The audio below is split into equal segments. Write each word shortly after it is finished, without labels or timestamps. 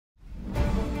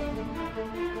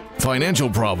financial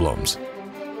problems,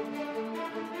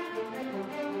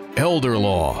 elder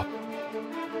law,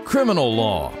 criminal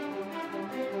law,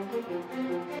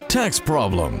 tax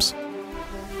problems,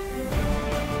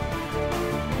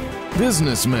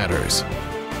 business matters,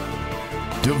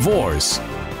 divorce,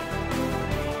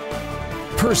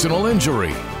 personal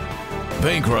injury,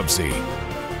 bankruptcy,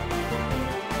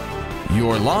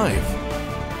 your life,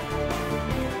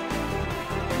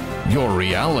 your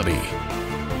reality.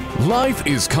 Life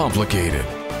is complicated.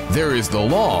 There is the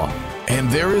law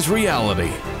and there is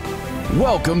reality.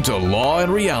 Welcome to Law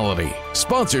and Reality,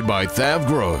 sponsored by THAV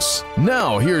GROSS.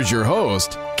 Now here's your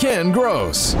host, Ken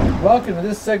Gross. Welcome to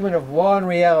this segment of Law and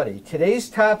Reality. Today's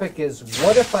topic is,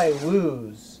 what if I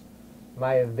lose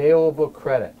my available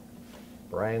credit?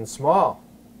 Brian Small.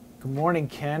 Good morning,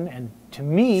 Ken. And to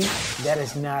me, that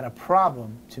is not a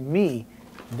problem. To me,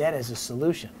 that is a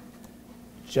solution.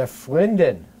 Jeff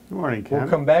Linden. Good morning, Ken. We'll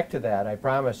come back to that, I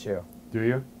promise you. Do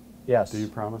you? Yes. Do you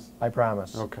promise? I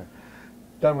promise. Okay.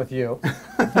 Done with you.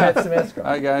 Pat Simasco.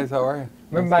 Hi, guys. How are you?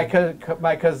 Remember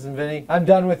my cousin Vinny? I'm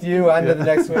done with you. On to the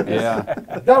next one. Yeah.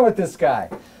 Done with this guy.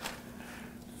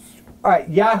 All right,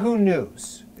 Yahoo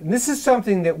News. And this is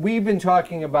something that we've been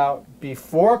talking about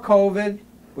before COVID.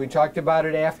 We talked about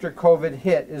it after COVID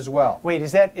hit as well. Wait,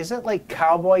 is it like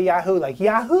Cowboy Yahoo, like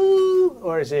Yahoo,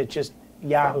 or is it just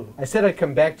Yahoo? I said I'd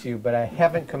come back to you, but I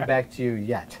haven't come back to you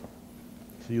yet.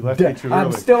 So you left me too early.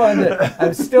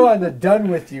 I'm still on the done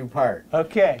with you part.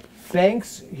 Okay.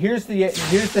 Banks, here's the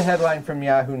headline from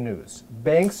Yahoo News.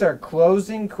 Banks are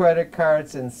closing credit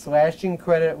cards and slashing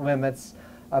credit limits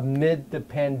amid the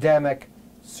pandemic,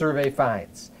 survey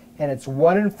finds. And it's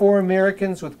 1 in 4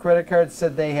 Americans with credit cards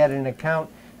said they had an account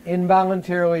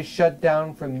involuntarily shut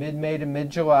down from mid-May to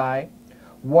mid-July.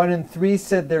 1 in 3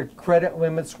 said their credit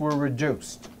limits were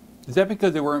reduced. Is that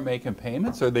because they weren't making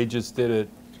payments, or they just did it?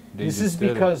 This is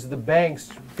because the banks,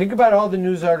 think about all the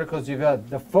news articles you've had.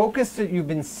 The focus that you've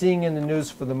been seeing in the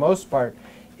news for the most part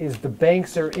is the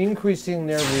banks are increasing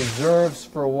their reserves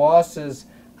for losses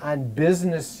on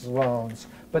business loans,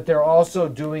 but they're also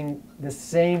doing the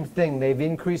same thing. They've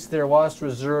increased their loss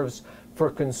reserves for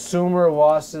consumer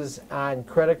losses on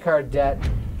credit card debt,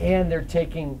 and they're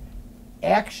taking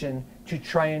action to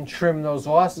try and trim those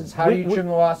losses. How do you trim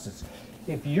the losses?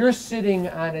 If you're sitting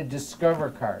on a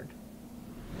Discover card,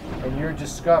 and you're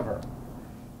Discover,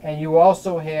 and you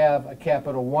also have a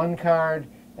Capital One card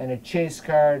and a Chase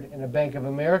card and a Bank of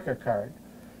America card,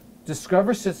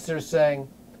 Discover sits there saying,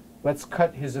 let's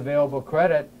cut his available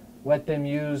credit, let them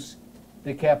use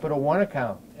the Capital One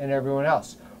account and everyone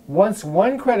else. Once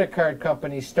one credit card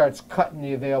company starts cutting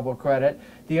the available credit,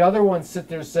 the other ones sit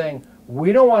there saying,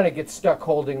 we don't want to get stuck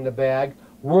holding the bag,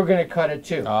 we're going to cut it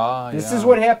too. This is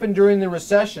what happened during the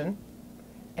recession,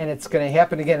 and it's going to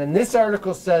happen again. And this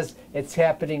article says it's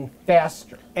happening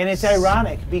faster. And it's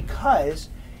ironic because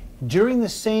during the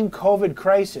same COVID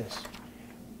crisis,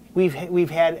 we've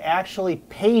had actually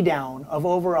pay down of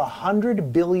over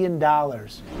 $100 billion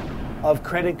of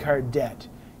credit card debt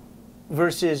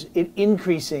versus it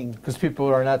increasing. Because people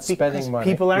are not spending money.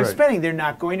 People aren't spending. They're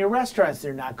not going to restaurants.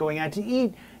 They're not going out to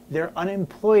eat. They're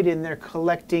unemployed and they're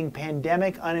collecting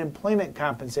pandemic unemployment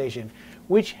compensation,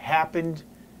 which happened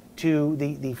to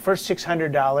the first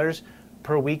 $600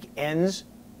 per week ends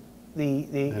end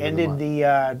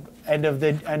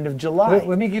of July.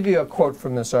 Let me give you a quote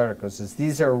from this article. It says,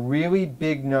 these are really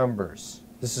big numbers.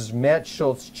 This is Matt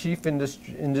Schultz, chief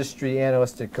industry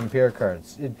analyst at Compare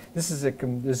Cards. This is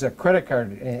a credit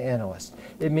card analyst.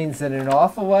 It means that an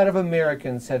awful lot of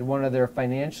Americans had one of their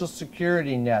financial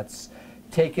security nets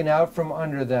taken out from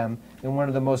under them in one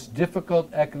of the most difficult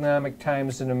economic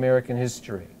times in American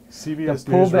history. CBS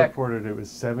News reported it was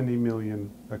 70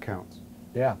 million accounts.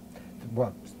 Yeah.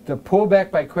 Well, the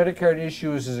pullback by credit card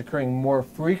issuers is occurring more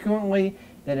frequently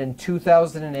than in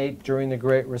 2008 during the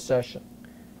Great Recession.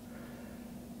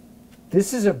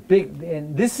 This is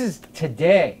and this is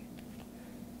today.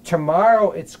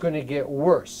 Tomorrow it's going to get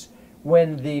worse.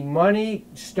 When the money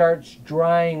starts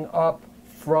drying up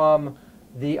from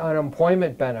the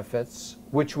unemployment benefits,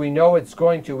 which we know it's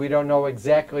going to, we don't know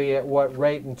exactly at what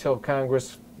rate until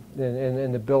Congress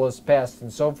and the bill is passed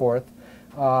and so forth.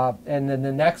 And then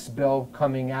the next bill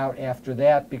coming out after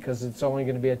that, because it's only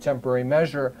going to be a temporary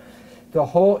measure. The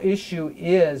whole issue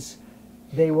is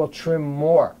they will trim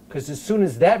more, because as soon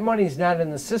as that money's not in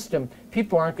the system,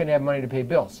 people aren't going to have money to pay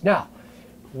bills. Now,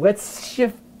 let's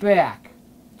shift back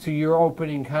to your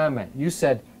opening comment. You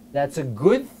said that's a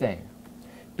good thing,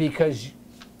 because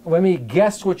let me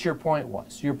guess what your point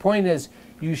was. Your point is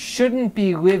you shouldn't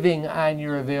be living on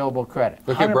your available credit.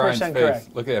 Look at Brian's face.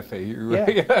 correct. Look at that face.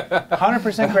 Yeah.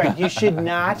 100% correct. You should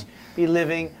not be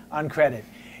living on credit.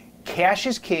 Cash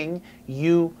is king.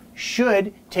 You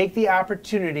should take the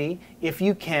opportunity, if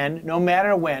you can, no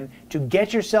matter when, to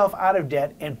get yourself out of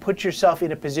debt and put yourself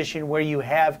in a position where you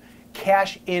have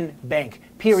cash in bank,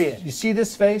 period. You see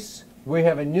this face? We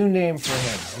have a new name for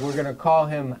him. We're going to call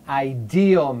him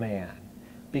Ideal Man,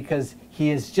 because he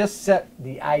has just set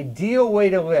the ideal way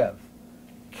to live.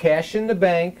 Cash in the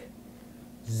bank,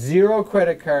 zero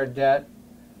credit card debt.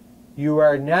 You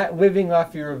are not living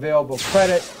off your available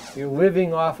credit. You're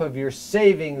living off of your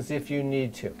savings if you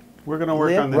need to. We're going to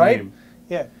work on the right? name.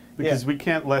 Yeah. Because we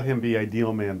can't let him be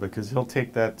Ideal Man, because he'll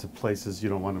take that to places you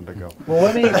don't want him to go. Well,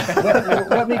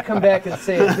 let me come back and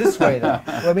say it this way, though.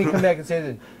 Let me come back and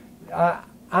say that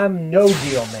I'm no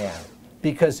deal man,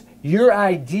 because your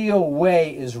ideal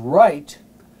way is right,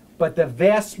 but the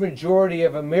vast majority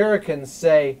of Americans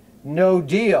say no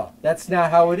deal. That's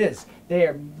not how it is.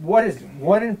 What is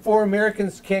 1 in 4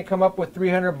 Americans can't come up with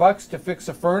 $300 to fix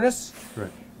a furnace?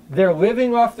 Right. They're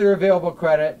living off their available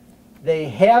credit. They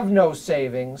have no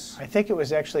savings. I think it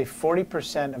was actually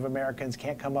 40% of Americans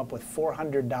can't come up with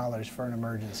 $400 for an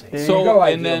emergency. There you go,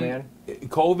 and Ideal then Man.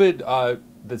 COVID,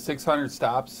 the 600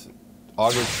 stops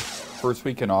August, first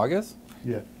week in August?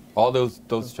 Yeah. All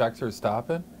those checks are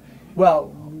stopping? Well,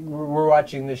 we're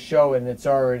watching this show and it's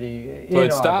already in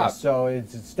it's August, stopped. so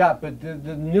it's stopped. But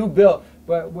the new bill,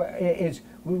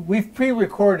 we've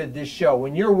pre-recorded this show.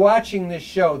 When you're watching this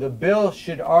show, the bill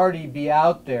should already be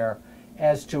out there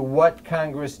as to what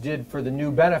Congress did for the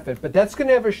new benefit. But that's going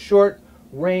to have a short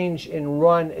range and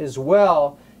run as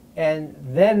well, and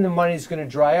then the money's going to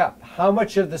dry up. How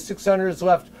much of the 600 is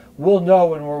left? We'll know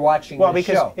when we're watching this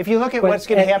show. Well, because if you look at what's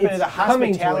going to happen to the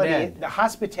hospitality, the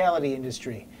hospitality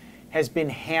industry has been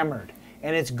hammered,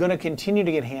 and it's going to continue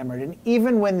to get hammered. And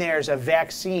even when there's a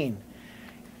vaccine,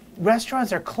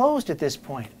 restaurants are closed at this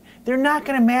point. They're not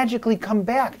going to magically come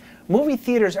back. Movie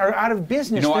theaters are out of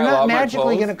business. They're not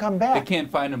magically going to come back. They can't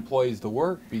find employees to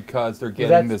work because they're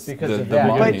getting the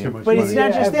money. But it's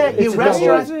not just that.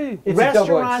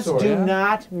 Restaurants do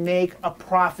not make a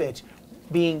profit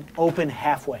being open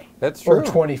halfway. That's true. Or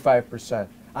 25%.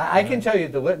 I can tell you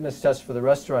the litmus test for the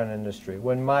restaurant industry.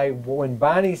 When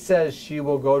Bonnie says she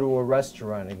will go to a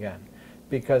restaurant again,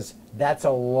 because that's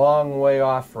a long way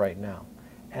off right now,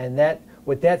 and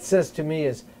what that says to me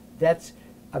is that's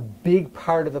a big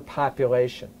part of the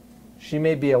population. She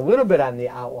may be a little bit on the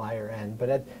outlier end, but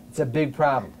it's a big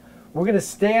problem. We're going to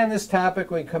stay on this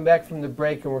topic when we come back from the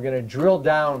break, and we're going to drill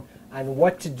down on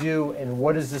what to do and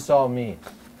what does this all mean.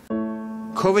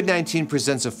 COVID-19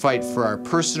 presents a fight for our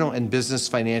personal and business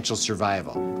financial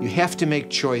survival. You have to make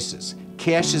choices.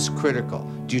 Cash is critical.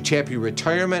 Do you tap your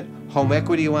retirement, home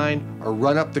equity line, or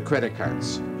run up the credit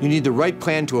cards? You need the right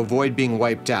plan to avoid being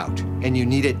wiped out, and you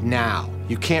need it now.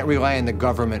 You can't rely on the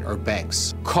government or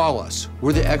banks. Call us.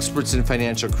 We're the experts in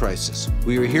financial crisis.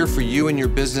 We are here for you and your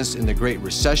business in the Great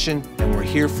Recession, and we're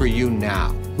here for you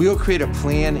now. We will create a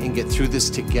plan and get through this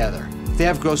together.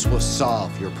 THAV GROSS will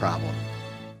solve your problem.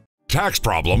 Tax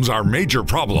problems are major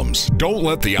problems. Don't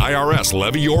let the IRS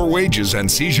levy your wages and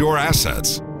seize your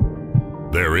assets.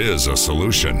 There is a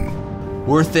solution.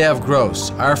 We're THAV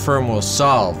GROSS. Our firm will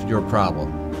solve your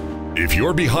problem. If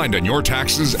you're behind on your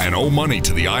taxes and owe money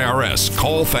to the IRS,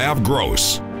 call THAV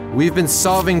GROSS. We've been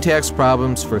solving tax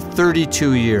problems for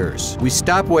 32 years. We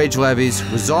stop wage levies,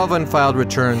 resolve unfiled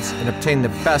returns, and obtain the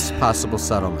best possible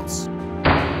settlements.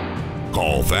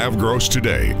 Call THAV GROSS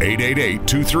today,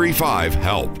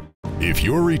 888-235-HELP. If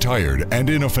you're retired and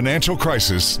in a financial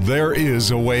crisis, there is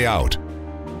a way out.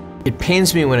 It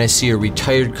pains me when I see a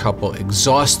retired couple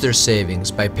exhaust their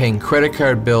savings by paying credit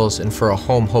card bills and for a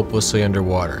home hopelessly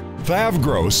underwater. THAV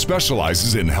GROSS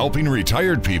specializes in helping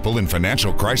retired people in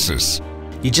financial crisis.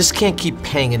 You just can't keep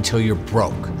paying until you're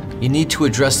broke. You need to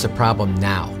address the problem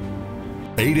now.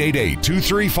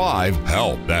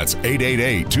 888-235-HELP. That's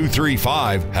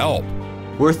 888-235-HELP.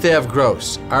 We're THAV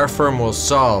GROSS. Our firm will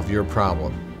solve your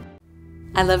problem.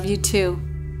 I love you too.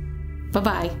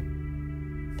 Bye-bye.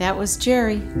 That was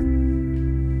Jerry.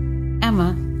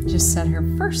 Emma just said her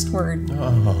first word.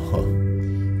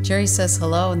 Oh. Jerry says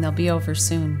hello and they'll be over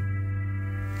soon.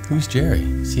 Who's Jerry?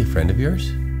 Is he a friend of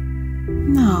yours?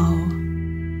 No.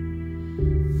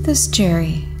 This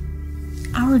Jerry.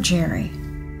 Our Jerry.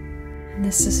 And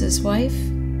this is his wife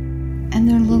and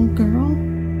their little girl.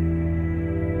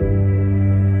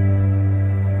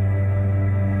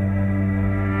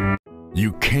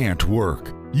 You can't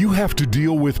work. You have to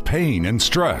deal with pain and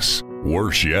stress.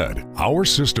 Worse yet, our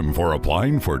system for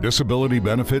applying for disability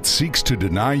benefits seeks to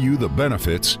deny you the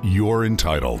benefits you're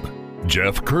entitled.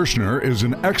 Jeff Kirschner is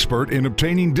an expert in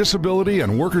obtaining disability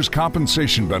and workers'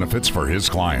 compensation benefits for his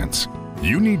clients.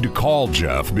 You need to call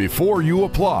Jeff before you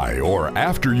apply or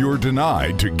after you're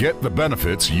denied to get the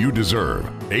benefits you deserve.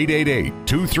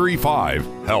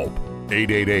 888-235-HELP.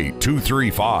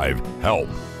 888-235-HELP.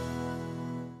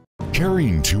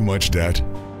 Carrying too much debt?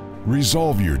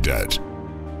 Resolve your debt.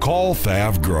 Call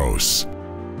THAV GROSS.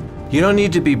 You don't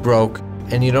need to be broke,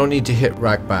 and you don't need to hit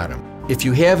rock bottom. If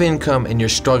you have income and you're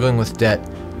struggling with debt,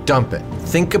 dump it.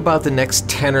 Think about the next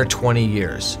 10 or 20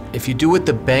 years. If you do what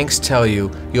the banks tell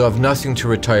you, you'll have nothing to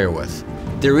retire with.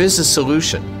 There is a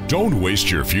solution. Don't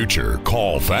waste your future.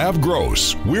 Call THAV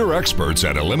GROSS. We're experts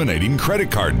at eliminating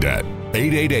credit card debt.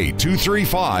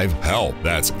 888-235-HELP.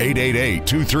 That's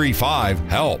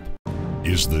 888-235-HELP.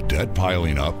 Is the debt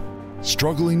piling up?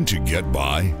 Struggling to get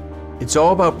by? It's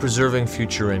all about preserving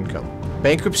future income.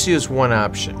 Bankruptcy is one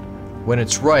option. When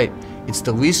it's right, it's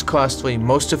the least costly,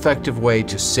 most effective way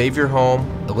to save your home,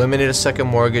 eliminate a second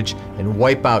mortgage, and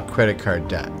wipe out credit card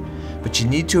debt. But you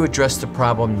need to address the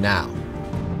problem now.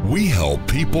 We help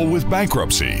people with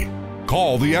bankruptcy.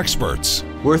 Call the experts.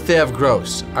 We're THAV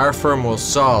GROSS. Our firm will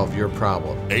solve your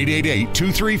problem.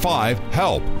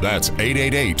 888-235-HELP. That's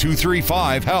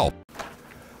 888-235-HELP.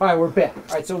 All right, we're back.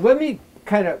 All right, so let me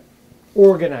kind of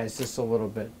organize this a little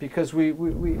bit because we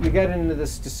got into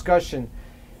this discussion.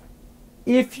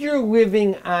 If you're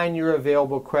living on your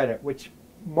available credit, which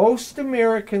most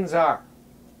Americans are,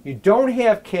 you don't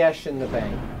have cash in the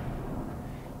bank,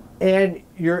 and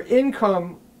your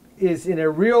income is in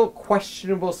a real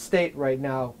questionable state right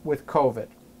now with COVID,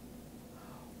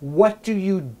 what do?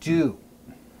 You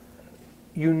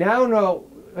now know,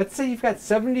 let's say you've got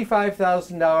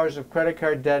 $75,000 of credit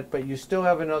card debt, but you still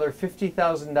have another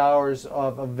 $50,000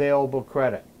 of available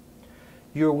credit.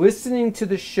 You're listening to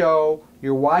the show,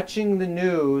 you're watching the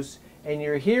news, and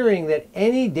you're hearing that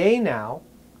any day now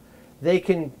they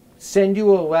can send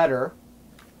you a letter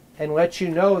and let you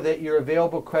know that your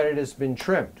available credit has been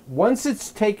trimmed. Once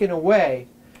it's taken away,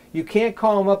 you can't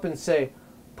call them up and say,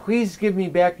 please give me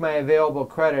back my available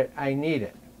credit, I need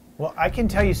it. Well, I can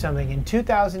tell you something. In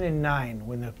 2009,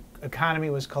 when the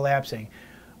economy was collapsing,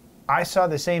 I saw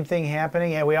the same thing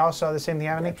happening, and we all saw the same thing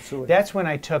happening. Absolutely. That's when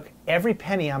I took every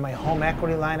penny on my home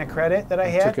equity line of credit that I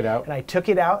had, took it out. and I took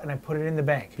it out and I put it in the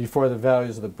bank. Before the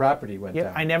values of the property went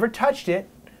down. I never touched it,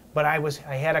 but I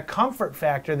had a comfort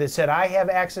factor that said I have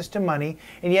access to money,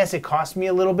 and yes, it cost me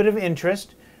a little bit of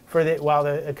interest while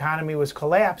the economy was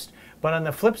collapsed. But on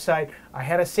the flip side, I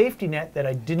had a safety net that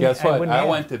I didn't. Guess what? wouldn't I have.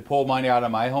 went to pull money out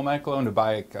of my home equity loan to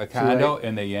buy a condo,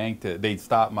 and they yanked it. They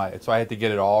stopped so I had to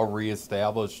get it all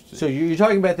reestablished. So you're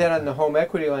talking about that on the home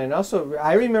equity line. Also,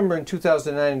 I remember in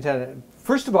 2009 and 10,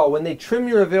 first of all, when they trim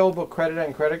your available credit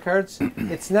on credit cards,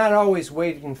 it's not always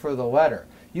waiting for the letter.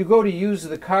 You go to use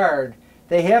the card,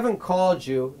 they haven't called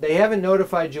you, they haven't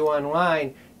notified you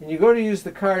online, and you go to use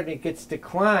the card and it gets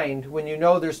declined when you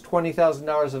know there's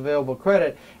 $20,000 available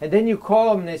credit, and then you call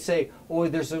them and they say, oh,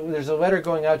 there's a letter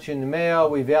going out to you in the mail,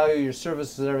 we value your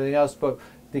services and everything else, but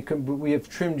we have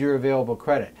trimmed your available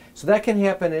credit. So that can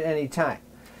happen at any time.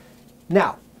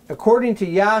 Now, according to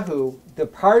Yahoo, the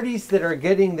parties that are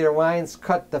getting their lines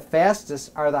cut the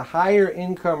fastest are the higher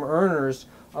income earners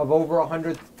of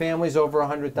families over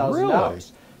 $100,000. Really?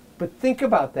 But think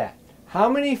about that. How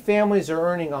many families are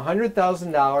earning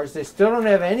 $100,000? They still don't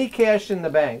have any cash in the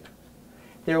bank.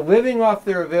 They're living off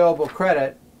their available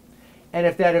credit. And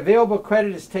if that available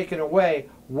credit is taken away,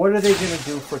 what are they going to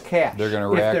do for cash? They're going to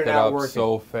rack it up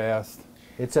so fast.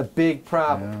 It's a big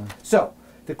problem. Yeah. So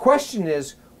the question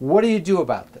is, what do you do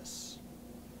about this?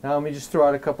 Now let me just throw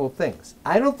out a couple of things.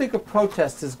 I don't think a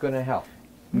protest is going to help.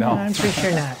 No. I'm pretty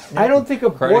sure not. I don't think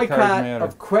a Credit cards boycott matter.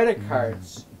 of credit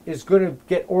cards is going to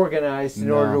get organized in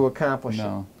order to accomplish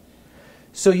it.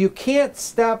 So you can't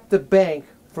stop the bank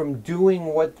from doing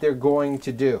what they're going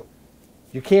to do.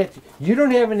 You can't. You don't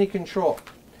have any control.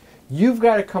 You've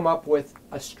got to come up with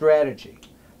a strategy.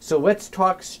 So let's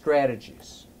talk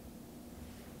strategies.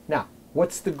 Now,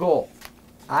 what's the goal?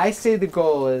 I say the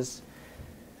goal is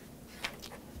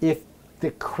if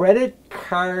the credit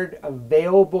card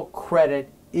available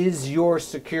credit is your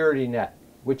security net,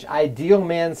 which Ideal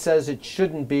Man says it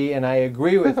shouldn't be, and I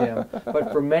agree with him,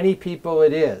 but for many people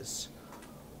it is.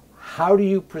 How do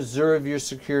you preserve your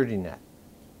security net?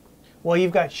 Well,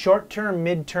 you've got short-term,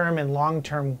 mid-term, and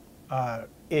long-term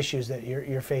issues that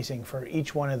you're facing for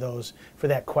each one of those, for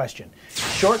that question.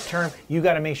 Short term, you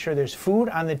got to make sure there's food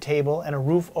on the table and a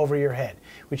roof over your head,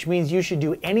 which means you should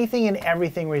do anything and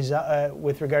everything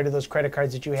with regard to those credit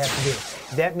cards that you have to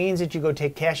do. That means that you go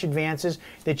take cash advances,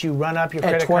 that you run up your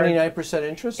credit card. At 29%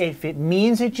 interest? If it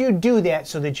means that you do that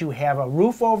so that you have a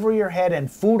roof over your head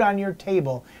and food on your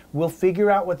table, we'll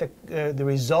figure out what the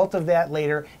result of that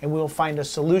later, and we'll find a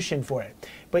solution for it.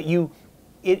 But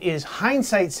it is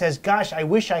hindsight says, gosh, I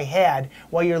wish I had,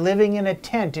 while you're living in a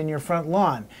tent in your front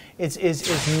lawn.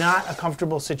 It's not a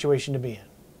comfortable situation to be in.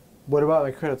 What about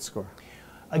my credit score?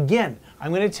 Again,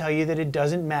 I'm going to tell you that it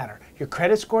doesn't matter. Your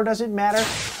credit score doesn't matter.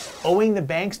 Owing the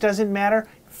banks doesn't matter.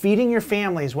 Feeding your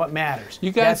family is what matters.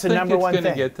 You guys That's the think number it's one going to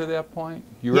thing. get to that point?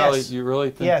 You Yes. really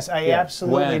think? Yes, I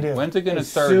absolutely do. When's it going to As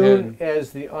start soon hitting?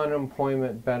 as the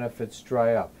unemployment benefits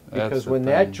dry up. That's Because the when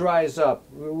thing. that dries up,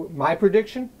 my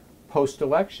prediction,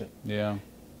 post-election. Yeah.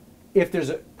 If there's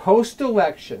a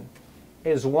post-election,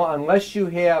 unless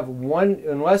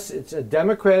it's a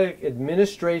Democratic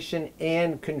administration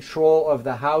and control of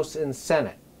the House and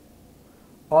Senate.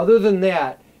 Other than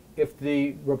that, if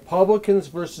the Republicans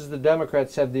versus the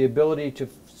Democrats have the ability to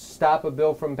stop a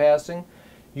bill from passing,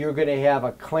 you're going to have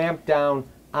a clampdown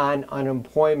on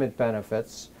unemployment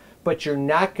benefits, but you're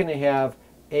not going to have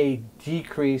a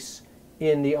decrease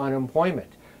in the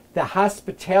unemployment. The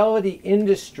hospitality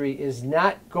industry is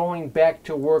not going back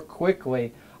to work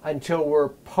quickly until we're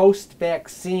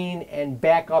post-vaccine and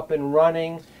back up and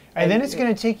running. And then it's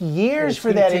going to take years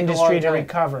for that industry to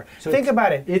recover. So Think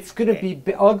about it. It's going to be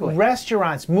ugly.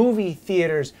 Restaurants, movie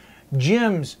theaters,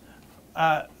 gyms,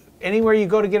 anywhere you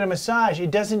go to get a massage,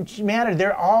 it doesn't matter.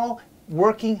 They're all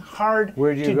working hard.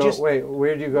 Where do you go? Wait,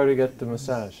 where do you go to get the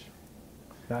massage?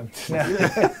 I'm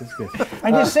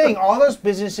just saying, all those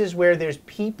businesses where there's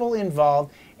people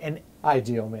involved, and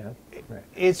ideal, man.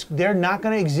 Right. They're not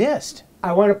going to exist.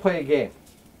 I want to play a game.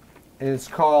 And it's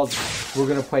called, we're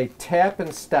going to play tap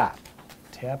and stop.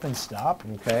 Tap and stop?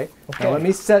 Okay. Now let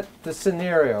me set the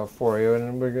scenario for you,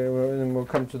 and then we'll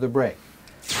come to the break.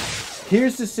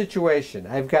 Here's the situation.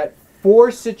 I've got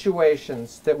 4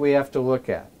 situations that we have to look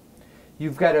at.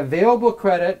 You've got available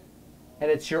credit, and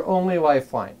it's your only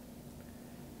lifeline.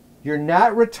 You're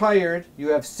not retired. You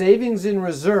have savings in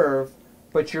reserve,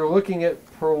 but you're looking at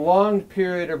prolonged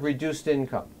period of reduced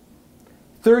income.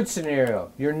 Third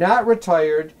scenario, you're not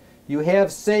retired. You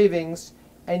have savings,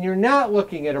 and you're not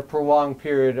looking at a prolonged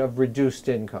period of reduced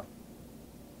income.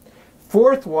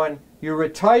 Fourth one, you're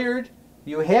retired,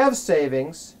 you have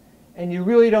savings, and you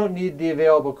really don't need the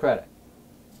available credit.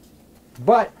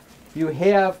 But you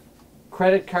have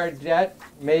credit card debt,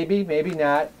 maybe, maybe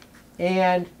not,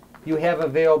 and you have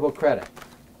available credit.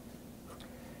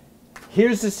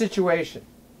 Here's the situation.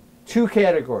 2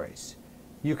 categories.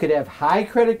 You could have high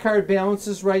credit card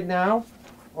balances right now,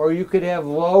 or you could have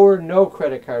low or no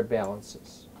credit card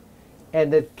balances.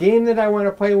 And the game that I want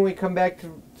to play when we come back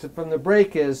from the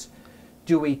break is,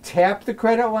 do we tap the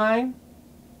credit line,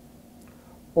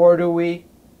 or do we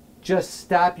just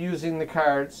stop using the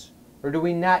cards, or do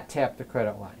we not tap the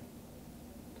credit line?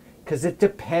 Because it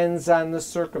depends on the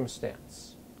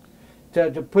circumstance.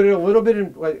 To put it a little bit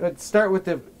in, let's start with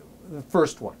the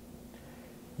first one.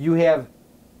 You have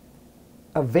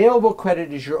available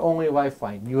credit is your only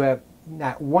lifeline. You have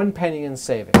not 1 penny in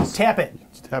savings. Tap it.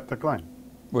 Tap the line.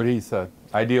 What he said.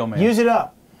 Ideal man. Use it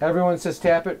up. Everyone says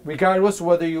tap it, regardless of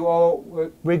whether you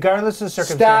owe. Regardless of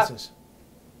circumstances. Stop.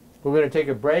 We're going to take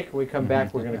a break. When we come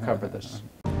back, we're going to cover this.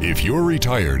 If you're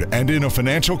retired and in a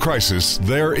financial crisis,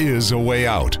 there is a way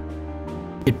out.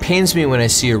 It pains me when I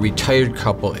see a retired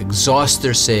couple exhaust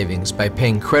their savings by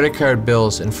paying credit card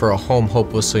bills and for a home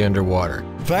hopelessly underwater.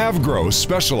 THAV GROSS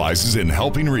specializes in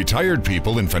helping retired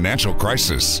people in financial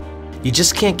crisis. You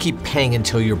just can't keep paying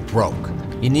until you're broke.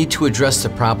 You need to address the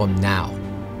problem now.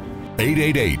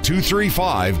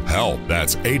 888-235-HELP.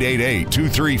 That's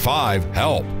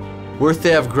 888-235-HELP. We're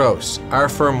THAV GROSS. Our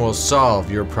firm will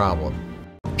solve your problem.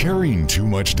 Carrying too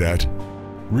much debt?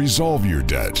 Resolve your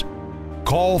debt.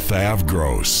 Call THAV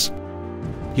GROSS.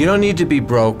 You don't need to be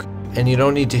broke, and you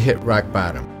don't need to hit rock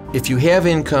bottom. If you have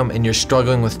income and you're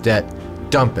struggling with debt,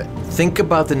 dump it. Think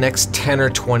about the next 10 or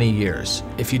 20 years.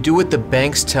 If you do what the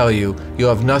banks tell you,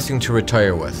 you'll have nothing to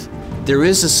retire with. There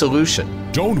is a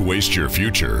solution. Don't waste your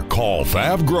future. Call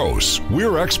THAV GROSS.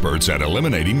 We're experts at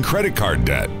eliminating credit card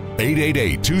debt.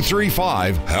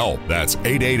 888-235-HELP. That's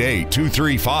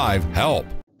 888-235-HELP.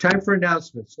 Time for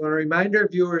announcements. I want to remind our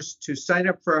viewers to sign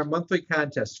up for our monthly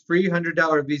contest. Free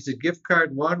 $100 Visa gift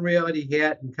card, Lawn Reality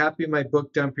hat, and copy of my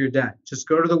book, Dump Your Debt. Just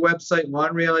go to the website,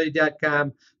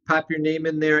 lawnreality.com, pop your name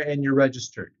in there, and you're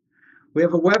registered. We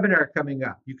have a webinar coming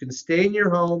up. You can stay in your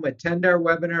home, attend our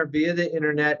webinar via the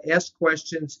internet, ask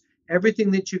questions,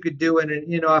 everything that you could do in an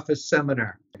in-office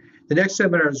seminar. The next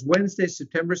seminar is Wednesday,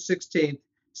 September 16th,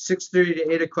 6:30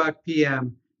 to 8 o'clock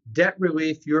p.m., Debt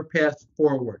Relief, Your Path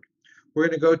Forward. We're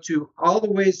going to go to all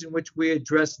the ways in which we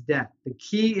address debt. The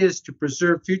key is to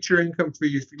preserve future income for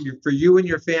you and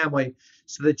your family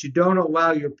so that you don't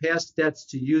allow your past debts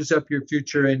to use up your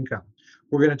future income.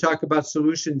 We're going to talk about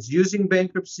solutions using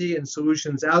bankruptcy and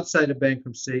solutions outside of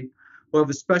bankruptcy. We'll have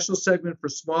a special segment for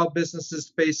small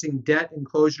businesses facing debt and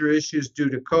closure issues due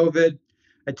to COVID.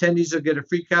 Attendees will get a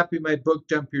free copy of my book,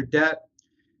 Dump Your Debt.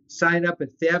 Sign up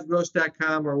at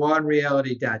thavgross.com or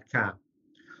lawandreality.com.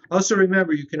 Also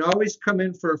remember, you can always come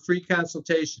in for a free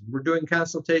consultation. We're doing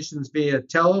consultations via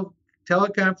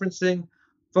teleconferencing,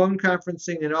 phone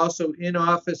conferencing, and also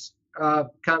in-office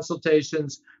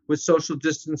consultations with social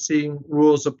distancing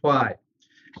rules apply.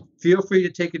 Feel free to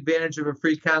take advantage of a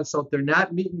free consult. They're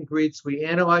not meet and greets. We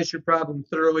analyze your problem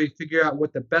thoroughly, figure out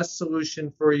what the best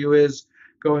solution for you is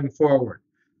going forward.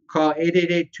 Call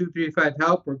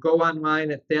 888-235-HELP or go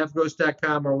online at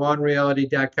thavgross.com or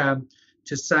lawandreality.com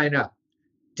to sign up.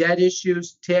 Debt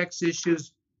issues, tax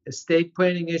issues, estate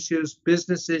planning issues,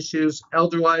 business issues,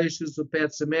 elder law issues with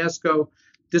Pat Simasco,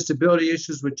 disability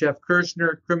issues with Jeff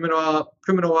Kirshner,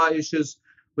 criminal law issues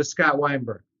with Scott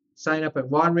Weinberg. Sign up at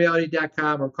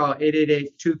lawandreality.com or call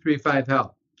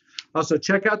 888-235-HELP. Also,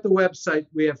 check out the website.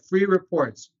 We have free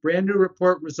reports. Brand new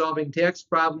report, Resolving Tax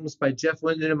Problems by Jeff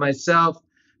Linden and myself,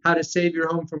 How to Save Your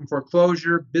Home from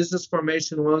Foreclosure, Business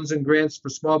Formation Loans and Grants for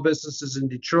Small Businesses in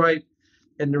Detroit,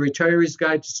 and the Retiree's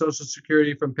Guide to Social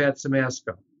Security from Pat Simasco.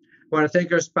 I want to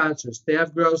thank our sponsors,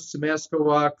 THAV GROSS, Simasco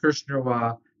Law, Kirshner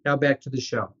Law. Now back to the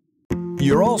show.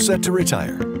 You're all set to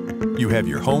retire. You have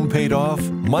your home paid off,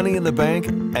 money in the bank,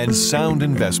 and sound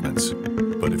investments.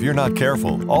 But if you're not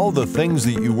careful, all the things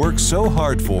that you work so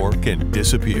hard for can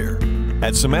disappear.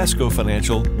 At Simasco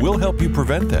Financial, we'll help you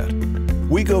prevent that.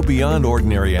 We go beyond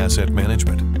ordinary asset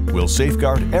management. We'll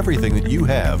safeguard everything that you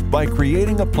have by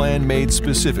creating a plan made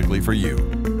specifically for you.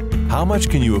 How much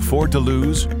can you afford to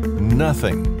lose?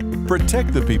 Nothing.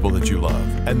 Protect the people that you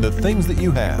love and the things that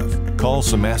you have. Call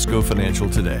Simasco Financial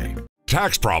today.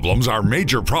 Tax problems are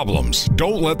major problems.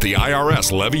 Don't let the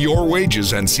IRS levy your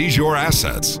wages and seize your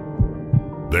assets.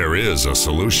 There is a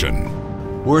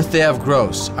solution. We're THAV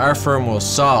Gross. Our firm will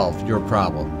solve your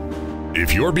problem.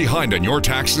 If you're behind on your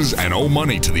taxes and owe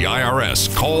money to the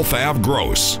IRS, call THAV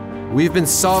Gross. We've been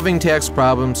solving tax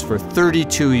problems for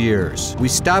 32 years. We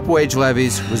stop wage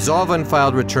levies, resolve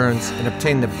unfiled returns, and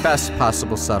obtain the best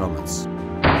possible settlements.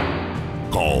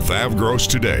 Call THAV Gross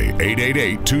today,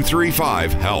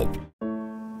 888-235-HELP.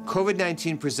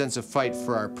 COVID-19 presents a fight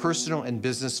for our personal and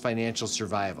business financial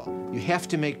survival. You have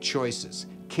to make choices.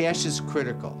 Cash is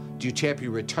critical. Do you tap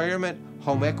your retirement,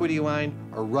 home equity line,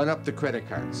 or run up the credit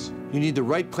cards? You need the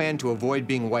right plan to avoid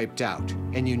being wiped out,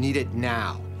 and you need it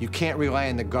now. You can't rely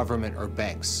on the government or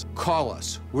banks. Call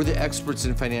us. We're the experts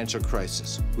in financial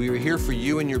crisis. We were here for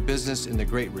you and your business in the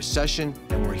Great Recession,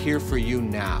 and we're here for you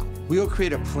now. We will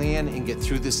create a plan and get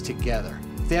through this together.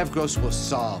 THAV Gross will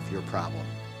solve your problem.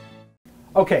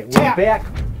 Okay, we're back.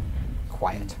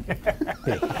 Quiet.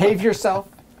 Behave yourself.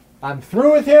 I'm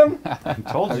through with him. I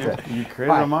told you. You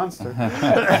created a monster.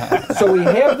 So we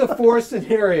have the four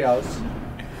scenarios,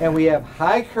 and we have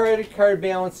high credit card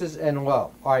balances and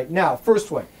low. All right, now,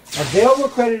 first one. Available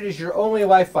credit is your only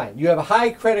lifeline. You have high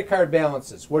credit card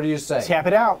balances. What do you say? Tap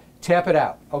it out. Tap it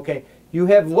out. Okay. You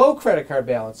have low credit card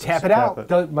balances. Tap it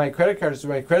out. My credit score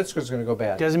is going to go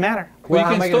bad. Doesn't matter.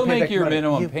 Well, you can still make your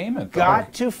minimum payment.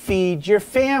 Got to feed your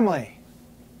family.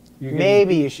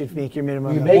 Maybe you should make your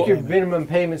minimum payment. You make your minimum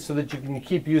payment so that you can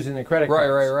keep using the credit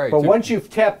cards. Right. But once you've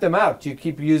tapped them out, do you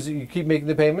keep making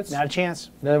the payments? Not a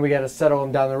chance. Then we got to settle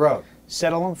them down the road.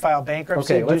 Settle them, file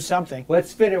bankruptcy, do something.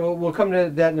 Let's finish. We'll come to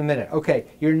that in a minute. Okay,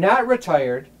 you're not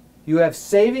retired. You have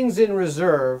savings in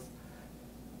reserve,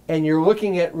 and you're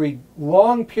looking at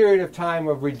long period of time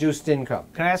of reduced income.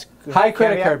 Can I ask? High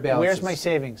credit card balances. Where's my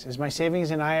savings? Is my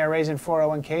savings in IRAs and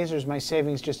 401ks, or is my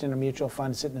savings just in a mutual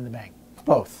fund sitting in the bank?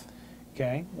 Both.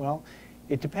 Okay, well,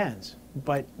 it depends.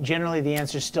 But generally, the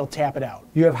answer is still tap it out.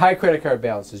 You have high credit card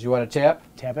balances. You want to tap?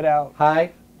 Tap it out.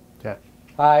 High? Tap.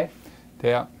 High?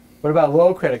 Tap. What about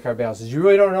low credit card balances? You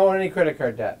really don't own any credit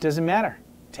card debt. Doesn't matter.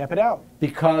 Tap it out.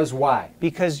 Because why?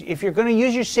 Because if you're going to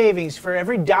use your savings, for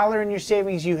every dollar in your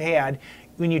savings you had,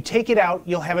 when you take it out,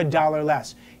 you'll have $1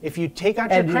 less. If you take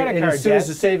out your credit card debt, as soon as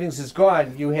the savings is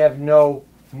gone, you have no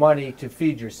money to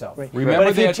feed yourself. Right. Remember But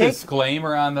if you that take-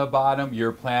 disclaimer on the bottom?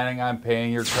 You're planning on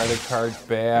paying your credit cards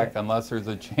back unless there's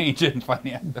a change in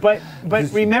finance. But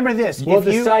remember this. We'll if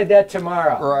you, decide that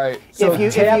tomorrow. Right. So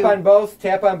If tap you- on both.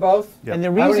 Tap on both. Yep. And the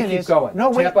I'm gonna reason keep is going. no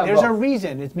wait. Tap on There's a both.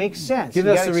 reason. It makes sense. Give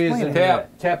You us gotta the explain reason. it.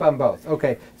 Tap on both.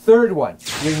 Okay. Third one.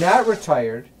 You're not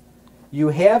retired. You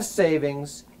have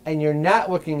savings, and you're not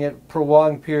looking at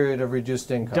prolonged period of reduced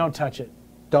income. Don't touch it.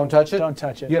 Don't touch it. Don't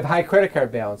touch it. You have high credit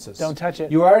card balances. Don't touch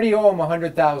it. You already owe them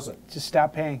 $100,000. Just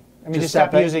stop paying. I mean, Just just stop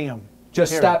stop using them.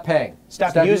 Just Period. stop paying.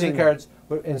 Stop using using the cards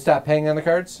and stop paying on the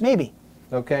cards. Maybe.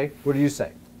 Okay. What do you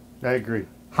say? I agree.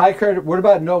 High credit. What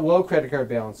about low credit card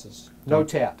balances? No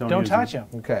tap. Don't use touch them.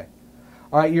 Okay.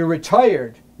 All right. You're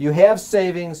retired. You have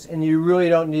savings, and you really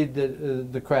don't need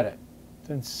the credit.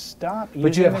 Then stop using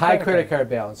But you have the high credit card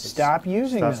balances. Stop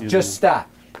using Stop them. using Just stop.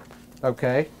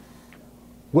 Okay.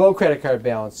 Low credit card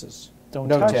balances. Don't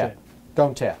no touch tap. it.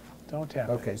 Don't tap. Don't tap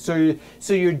it. Okay.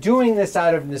 So you're doing this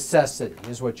out of necessity,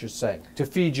 is what you're saying, to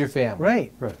feed your family.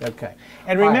 Right. Right. Okay.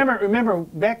 And All right. remember,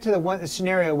 back to the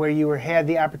scenario where you had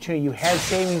the opportunity, you had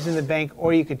savings in the bank,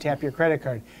 or you could tap your credit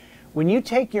card. When you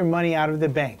take your money out of the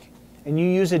bank and you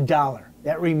use $1,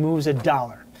 that removes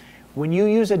 $1. When you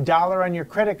use $1 on your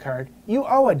credit card, you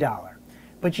owe $1,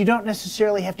 but you don't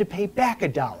necessarily have to pay back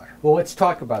 $1. Well, let's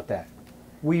talk about that.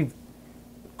 We've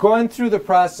gone through the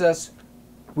process.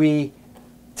 We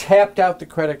tapped out the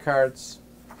credit cards.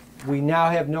 We now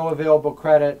have no available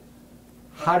credit.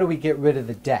 How do we get rid of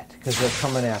the debt? Because they're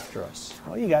coming after us.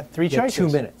 Well, you got three You have choices.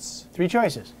 2 minutes. 3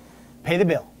 choices. Pay the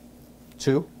bill.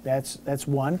 2. That's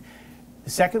one. The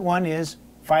second one is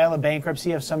file a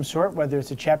bankruptcy of some sort, whether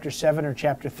it's a Chapter 7 or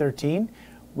Chapter 13,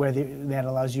 where that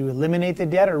allows you to eliminate the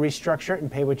debt or restructure it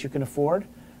and pay what you can afford.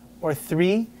 Or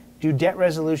 3, do debt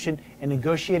resolution and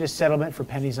negotiate a settlement for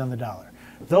pennies on the dollar.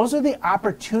 Those are the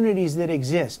opportunities that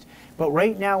exist. But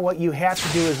right now what you have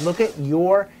to do is look at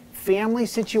your family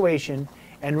situation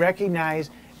and recognize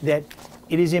that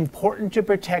it is important to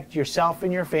protect yourself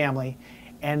and your family.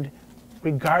 And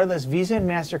regardless, Visa and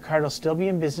MasterCard will still be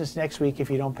in business next week if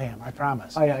you don't pay them, I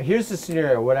promise. Here's the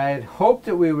scenario. What I had hoped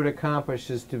that we would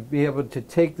accomplish is to be able to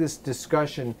take this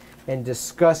discussion and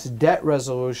discuss debt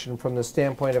resolution from the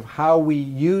standpoint of how we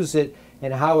use it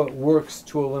and how it works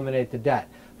to eliminate the debt.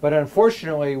 But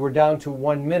unfortunately, we're down to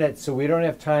 1 minute, so we don't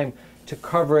have time to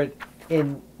cover it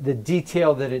in the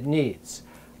detail that it needs.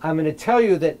 I'm going to tell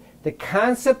you that the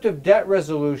concept of debt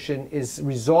resolution is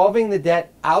resolving the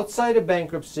debt outside of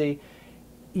bankruptcy.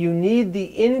 You need the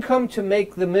income to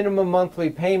make the minimum monthly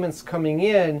payments coming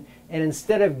in, and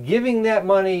instead of giving that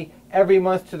money every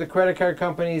month to the credit card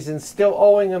companies and still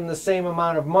owing them the same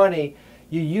amount of money,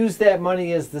 you use that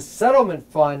money as the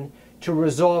settlement fund to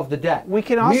resolve the debt. We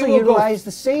can also utilize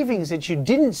the savings that you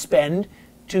didn't spend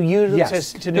to use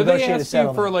Yes. to Do they negotiate a ask you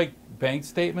settlement. for like bank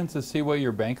statements to see what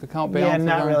your bank account balance is?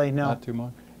 not really, no. Not too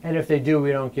much. And if they do,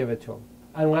 we don't give it to them.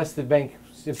 Unless the bank,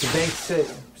 if the bank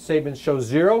statement shows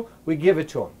 0, we give it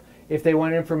to them. If they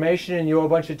want information and you owe a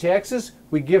bunch of taxes,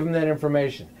 we give them that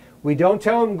information. We don't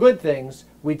tell them good things,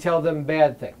 we tell them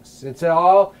bad things. It's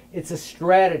a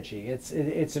strategy. It's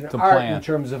an art plan. in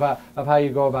terms of how you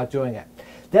go about doing it.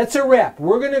 That's a wrap.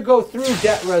 We're going to go through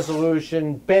debt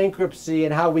resolution, bankruptcy,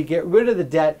 and how we get rid of the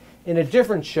debt in a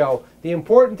different show. The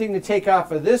important thing to take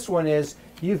off of this one is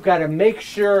you've got to make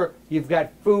sure you've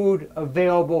got food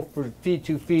available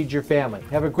to feed your family.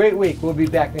 Have a great week. We'll be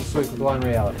back next week with Law and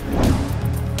Reality.